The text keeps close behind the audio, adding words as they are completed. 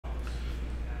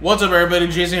What's up, everybody?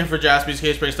 Jason here for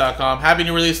JaspysCaseBreaks.com. Happy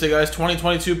new release day, guys.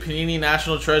 2022 Panini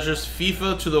National Treasures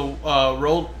FIFA to the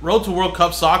Road to World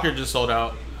Cup Soccer just sold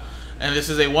out. And this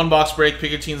is a one-box break.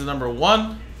 Pick your teams number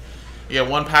 1. You get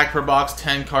 1 pack per box,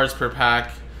 10 cards per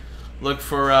pack. Look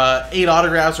for 8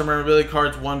 autographs or memorabilia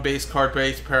cards, 1 base card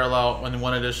base parallel, and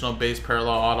 1 additional base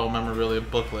parallel auto memorabilia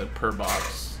booklet per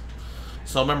box.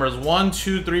 So remember, it's 1,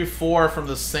 2, 3, 4 from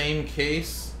the same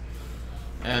case.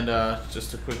 And just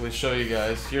to quickly show you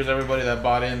guys, here's everybody that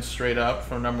bought in straight up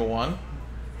from number 1.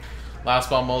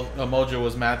 Last ball mojo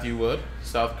was Matthew Wood,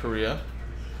 South Korea.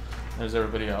 There's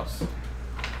everybody else.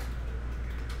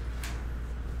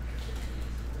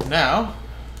 Now,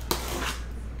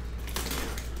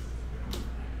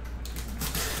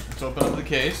 let's open up the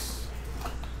case.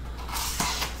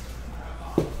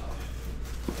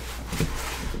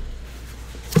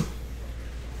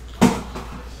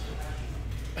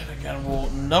 And we'll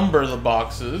number the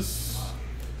boxes.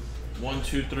 1,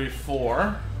 2, 3,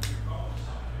 4.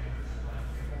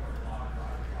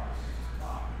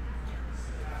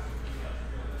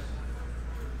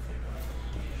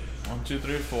 One, two,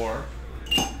 three, 4.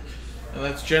 And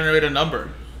let's generate a number.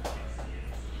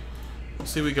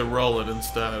 Let's see if we can roll it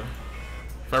instead.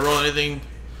 If I roll anything,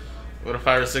 go to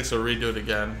 5 or 6, we'll redo it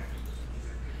again.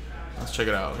 Let's check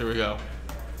it out. Here we go.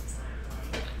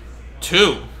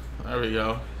 2. There we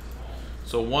go.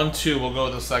 So 1, 2, we'll go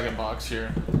with the second box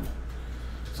here.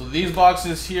 So these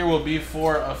boxes here will be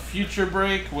for a future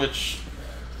break, which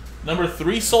number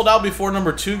 3 sold out before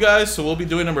number 2, guys. So we'll be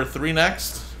doing number 3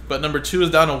 next. But number 2 is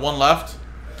down to 1 left,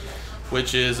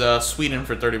 which is Sweden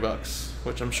for 30 bucks,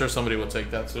 which I'm sure somebody will take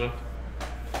that too.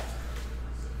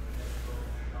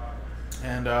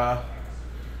 And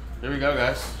here we go,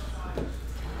 guys.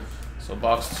 So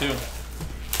box 2.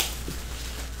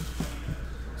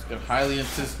 Highly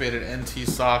anticipated NT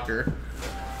Soccer.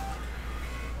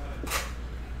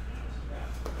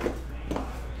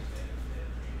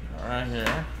 All right,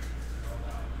 here.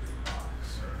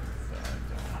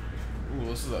 Ooh,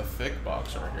 this is a thick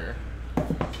box right here.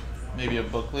 Maybe a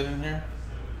booklet in here.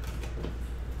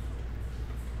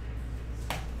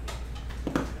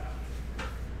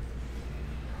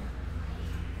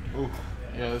 Ooh,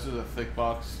 yeah, this is a thick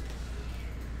box.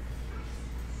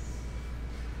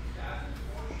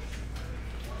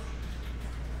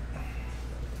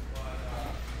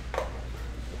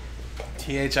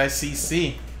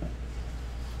 THICC.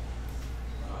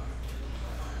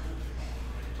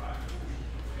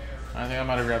 I think I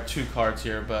might have grabbed 2 cards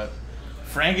here, but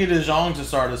Frankie de Jong to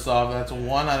start us off. That's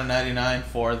 1 out of 99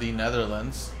 for the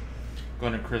Netherlands.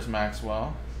 Going to Chris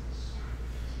Maxwell.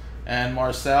 And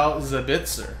Marcel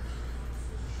Zabitzer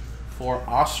for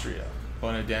Austria.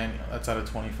 Going to Daniel. That's out of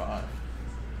 25.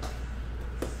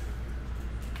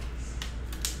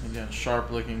 Again,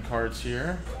 sharp looking cards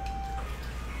here.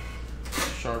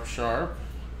 Sharp, sharp.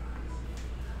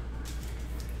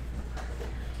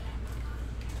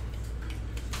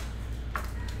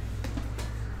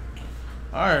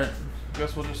 Alright,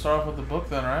 guess we'll just start off with the book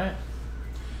then, right?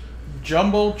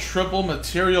 Jumbo Triple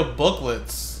Material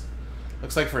Booklets.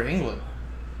 Looks like for England.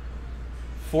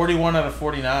 41 out of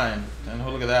 49. And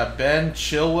look at that. Ben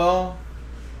Chilwell,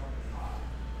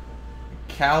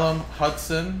 Callum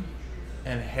Hudson,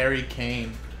 and Harry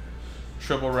Kane.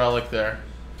 Triple relic there.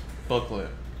 Booklet.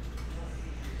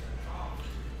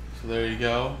 So there you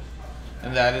go.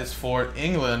 And that is for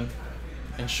England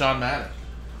and Sean Maddock.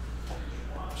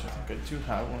 Which I think I do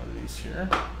have one of these here.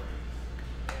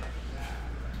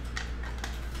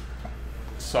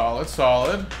 Solid,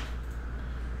 solid.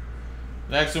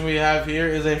 Next one we have here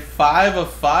is a 5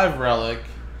 of 5 relic.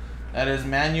 That is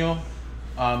Manuel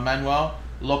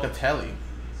Locatelli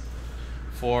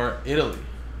for Italy.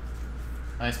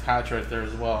 Nice patch right there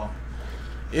as well.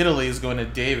 Italy is going to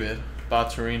David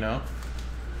Bottorino.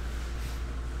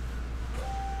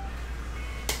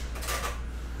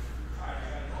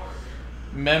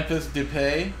 Memphis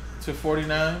Depay to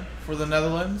 49 for the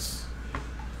Netherlands.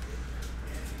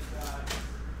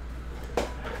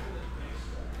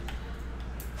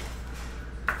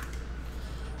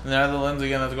 The Netherlands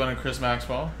again, that's going to Chris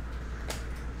Maxwell.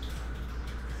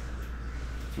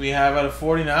 We have out of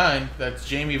 49, that's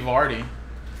Jamie Vardy.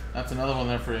 That's another one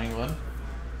there for England.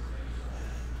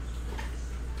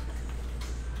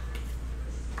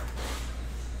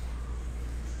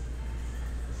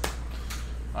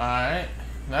 Alright,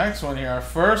 next one here. Our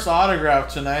first autograph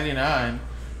to 99,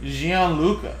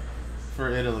 Gianluca for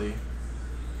Italy.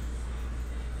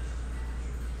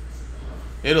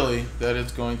 Italy, that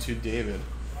is going to David.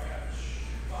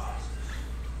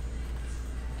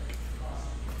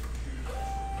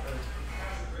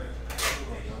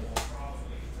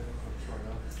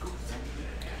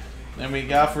 And we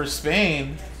got for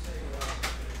Spain,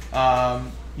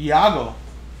 Iago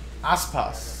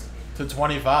Aspas to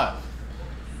 25.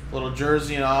 Little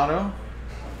jersey and auto.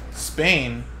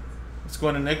 Spain. Let's go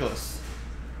into Nicholas.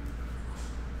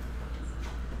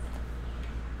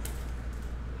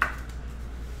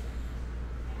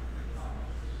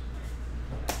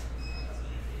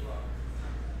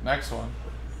 Next one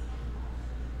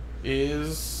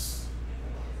is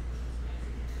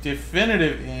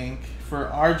definitive ink for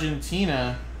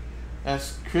Argentina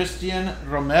as Christian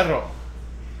Romero.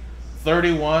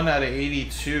 31 out of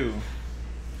 82.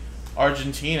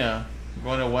 Argentina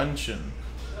going to Wenshin.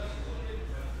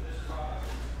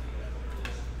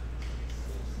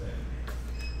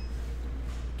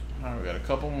 Alright, we got a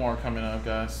couple more coming up,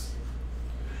 guys.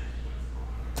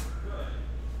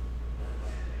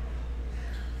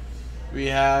 We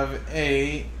have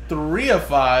a 3 of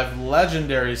 5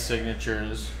 legendary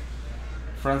signatures.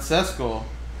 Francesco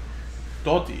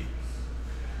Totti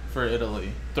for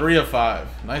Italy. 3 of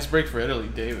 5. Nice break for Italy,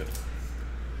 David.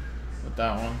 With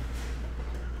that one.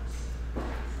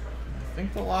 I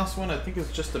think the last one,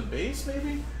 is just a base,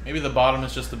 maybe? Maybe the bottom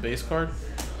is just a base card.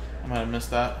 I might have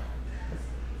missed that.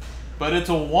 But it's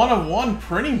a 1 of 1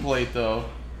 printing plate, though.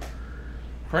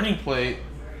 Printing plate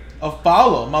of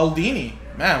Paolo Maldini.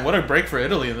 Man, what a break for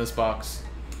Italy in this box.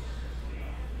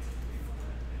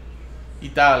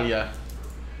 Italia.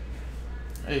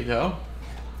 There you go.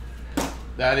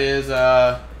 That is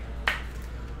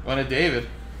going to David.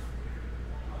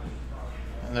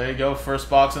 And there you go, first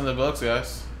box in the books,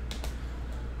 guys.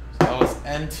 So that was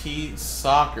NT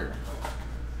Soccer.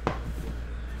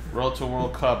 Road to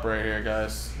World Cup right here,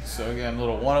 guys. So again,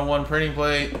 little 1 of 1 printing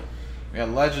plate. We got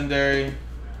legendary.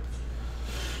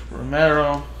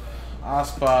 Romero.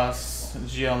 Aspas,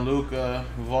 Gianluca,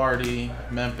 Vardy,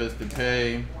 Memphis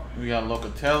Depay. We got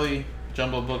Locatelli,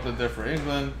 jumbo booklet there for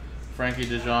England, Frankie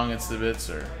de Jong, and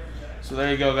Stibitzer. So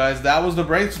there you go, guys. That was the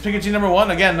break. So Pikachu number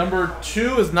 1. Again, number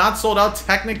 2 is not sold out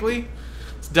technically.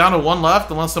 It's down to 1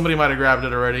 left, unless somebody might have grabbed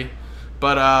it already.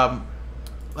 But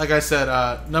like I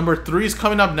said, number 3 is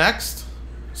coming up next.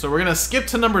 So we're gonna skip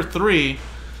to number 3.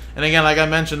 And again, like I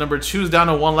mentioned, number 2 is down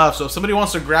to 1 left. So if somebody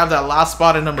wants to grab that last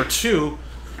spot in number 2,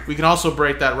 we can also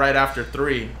break that right after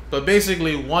 3. But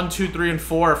basically, 1, 2, 3, and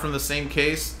 4 are from the same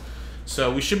case.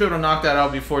 So we should be able to knock that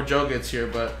out before Joe gets here.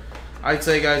 But I'd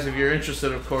say, guys, if you're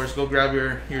interested, of course, go grab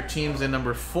your teams in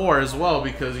number 4 as well.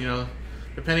 Because, you know,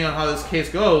 depending on how this case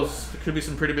goes, there could be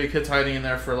some pretty big hits hiding in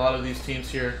there for a lot of these teams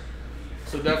here.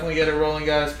 So definitely get it rolling,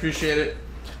 guys. Appreciate it.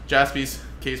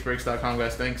 JaspysCaseBreaks.com,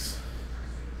 guys. Thanks.